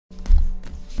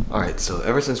Alright, so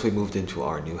ever since we moved into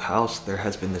our new house, there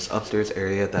has been this upstairs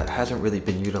area that hasn't really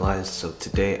been utilized. So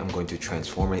today I'm going to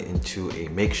transform it into a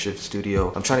makeshift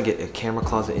studio. I'm trying to get a camera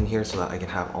closet in here so that I can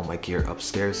have all my gear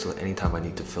upstairs, so that anytime I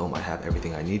need to film, I have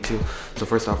everything I need to. So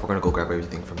first off, we're gonna go grab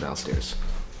everything from downstairs.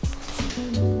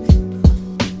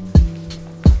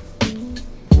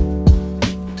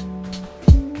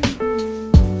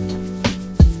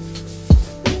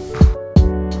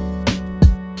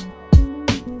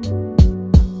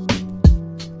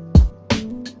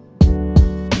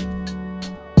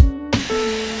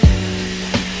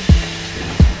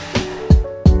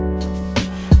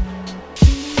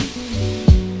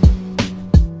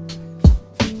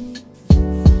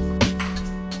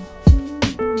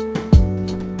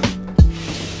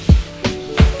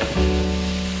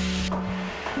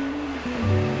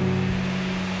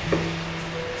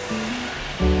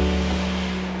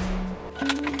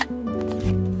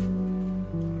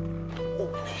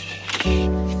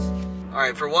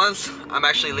 Alright, for once, I'm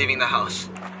actually leaving the house.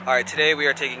 Alright, today we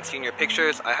are taking senior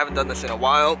pictures. I haven't done this in a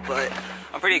while, but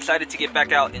I'm pretty excited to get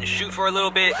back out and shoot for a little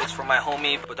bit. It's for my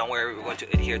homie, but don't worry, we're going to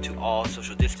adhere to all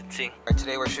social distancing. Alright,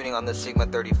 today we're shooting on the Sigma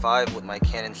 35 with my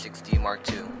Canon 6D Mark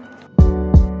II.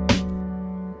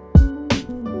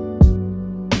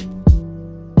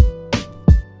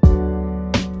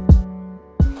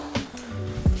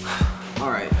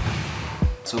 Alright,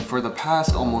 so for the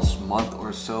past almost month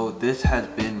or so, this has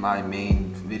been my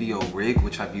main video rig,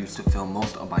 which I've used to film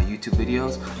most of my YouTube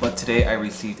videos. But today I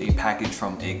received a package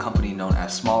from a company known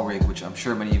as Small Rig, which I'm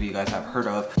sure many of you guys have heard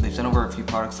of. They've sent over a few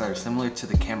products that are similar to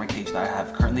the camera cage that I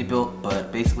have currently built,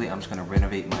 but basically I'm just gonna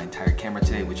renovate my entire camera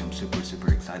today, which I'm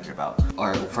super excited about.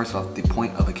 Alright, well, first off, the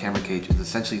point of a camera cage is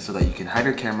essentially so that you can hide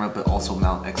your camera but also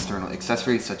mount external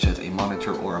accessories such as a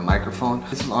monitor or a microphone.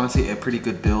 This is honestly a pretty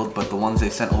good build, but the ones they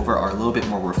sent over are a little bit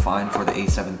more refined for the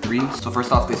A7 III. So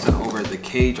first off, they sent over the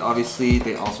cage, obviously.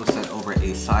 They also sent over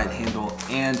a side handle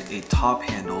and a top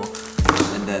handle,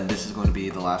 and then this is going to be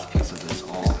the last piece of this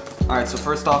all. Alright, so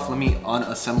first off, let me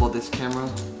unassemble this camera.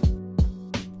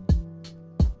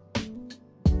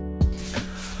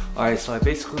 Alright, so I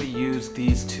basically use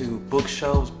these two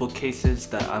bookcases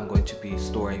that I'm going to be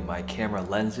storing my camera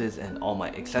lenses and all my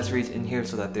accessories in here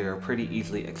so that they're pretty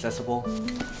easily accessible.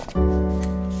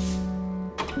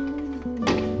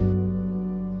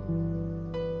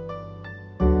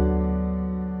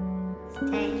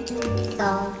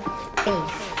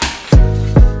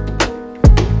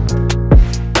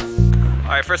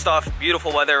 Alright, first off,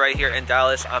 beautiful weather right here in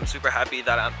Dallas. I'm super happy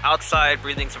that I'm outside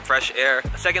breathing some fresh air.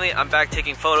 Secondly, I'm back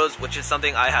taking photos, which is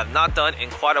something I have not done in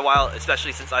quite a while,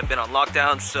 especially since I've been on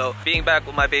lockdown. So being back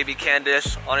with my baby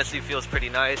Candace honestly feels pretty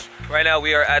nice. Right now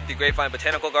we are at the Grapevine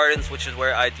Botanical Gardens, which is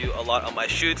where I do a lot of my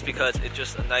shoots because it's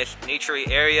just a nice naturey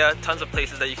area. Tons of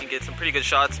places that you can get some pretty good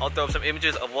shots. I'll throw up some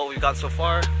images of what we've got so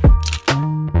far.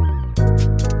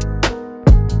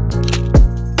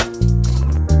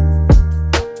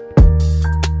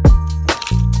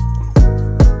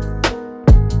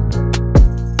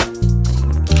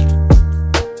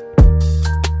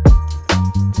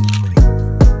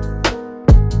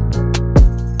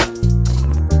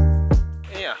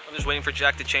 Waiting for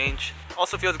Jack to change.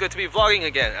 Also feels good to be vlogging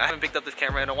again. I haven't picked up this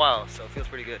camera in a while, so it feels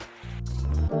pretty good.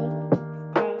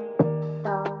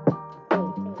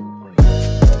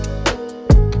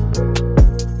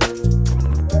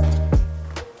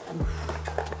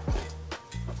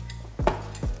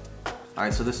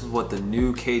 Alright, so this is what the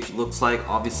new cage looks like.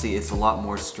 Obviously, it's a lot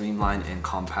more streamlined and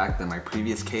compact than my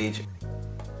previous cage.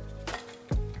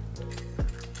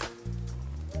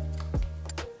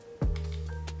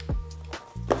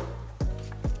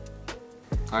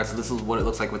 Alright, so this is what it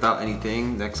looks like without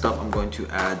anything. Next up, I'm going to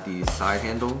add the side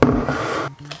handle.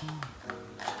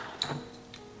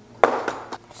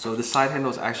 So this side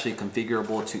handle is actually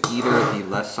configurable to either the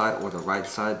left side or the right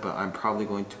side, but I'm probably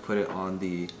going to put it on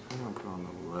the, I'm gonna put it on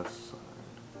the left side.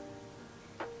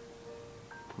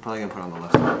 I'm probably gonna put it on the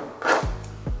left side.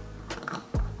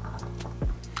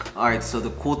 Alright, so the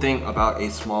cool thing about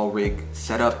a Small Rig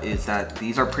setup is that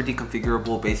these are pretty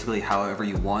configurable basically however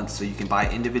you want, so you can buy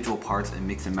individual parts and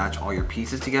mix and match all your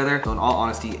pieces together. So in all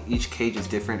honesty, each cage is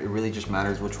different. It really just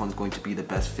matters which one's going to be the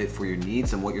best fit for your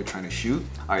needs and what you're trying to shoot.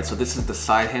 Alright, so this is the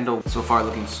side handle. So far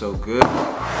looking so good.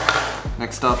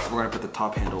 Next up, we're gonna put the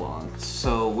top handle on.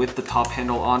 So with the top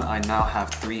handle on, I now have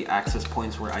 3 access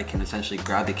points where I can essentially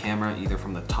grab the camera either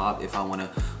from the top if I wanna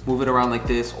move it around like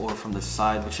this, or from the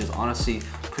side, which is honestly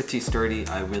pretty sturdy.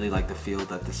 I really like the feel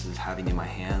that this is having in my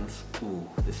hands. Ooh,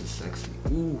 this is sexy.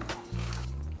 Ooh.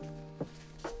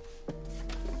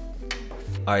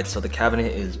 Alright, so the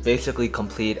cabinet is basically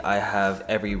complete. I have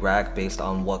every rack based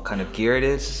on what kind of gear it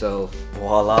is. So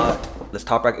voila. This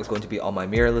top rack is going to be all my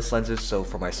mirrorless lenses. So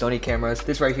for my Sony cameras,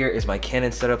 this right here is my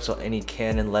Canon setup. So any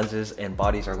Canon lenses and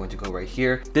bodies are going to go right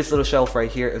here. This little shelf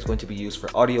right here is going to be used for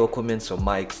audio equipment. So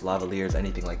mics, lavaliers,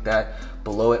 anything like that.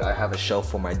 Below it, I have a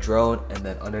shelf for my drone. And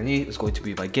then underneath is going to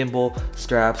be my gimbal,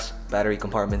 straps, battery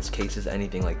compartments, cases,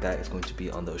 anything like that is going to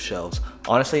be on those shelves.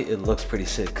 Honestly, it looks pretty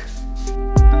sick.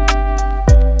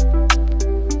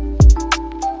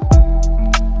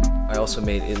 I also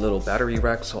made a little battery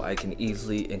rack so I can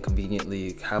easily and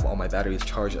conveniently have all my batteries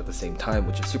charged at the same time,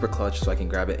 which is super clutch, so I can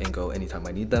grab it and go anytime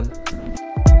I need them.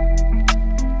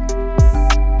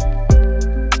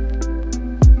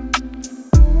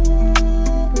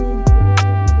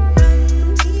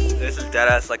 This is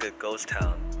deadass like a ghost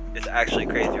town. It's actually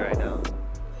crazy right now.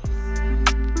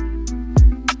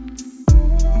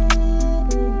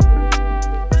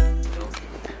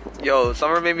 Yo,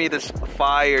 Summer made me this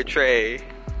fire tray.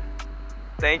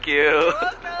 Thank you.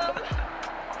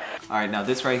 Alright, now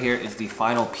this right here is the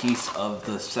final piece of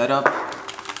the setup.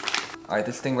 Alright,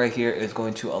 this thing right here is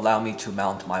going to allow me to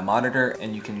mount my monitor,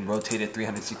 and you can rotate it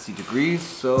 360 degrees,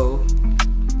 so.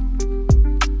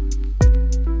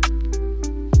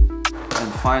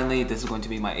 And finally, this is going to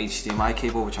be my HDMI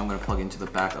cable, which I'm going to plug into the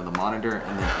back of the monitor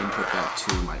and then input that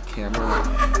to my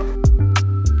camera.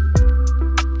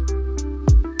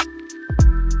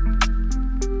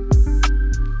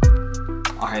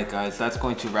 Alright guys, that's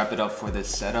going to wrap it up for this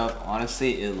setup.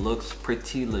 Honestly, it looks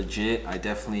pretty legit. I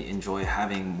definitely enjoy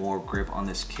having more grip on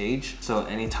this cage. So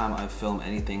anytime I film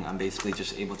anything, I'm basically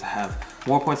just able to have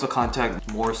more points of contact,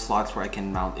 more slots where I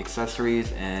can mount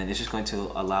accessories, and it's just going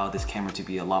to allow this camera to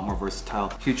be a lot more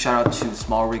versatile. Huge shout out to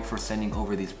SmallRig for sending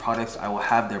over these products. I will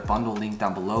have their bundle link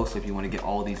down below, so if you want to get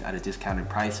all of these at a discounted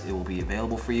price, it will be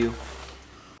available for you.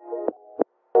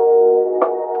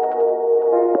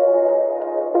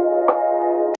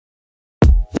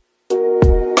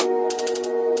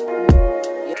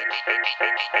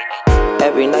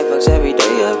 Every night fucks every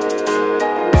day up.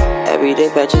 Every day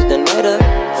patches the night up.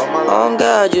 Oh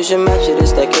God, you should match it,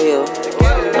 it's that KO.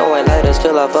 No white lighters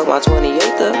till I fuck my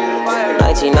 28th up.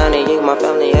 1998, my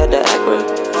family had the Acura.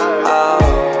 Oh,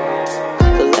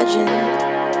 the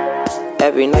legend.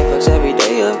 Every night fucks every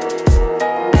day up.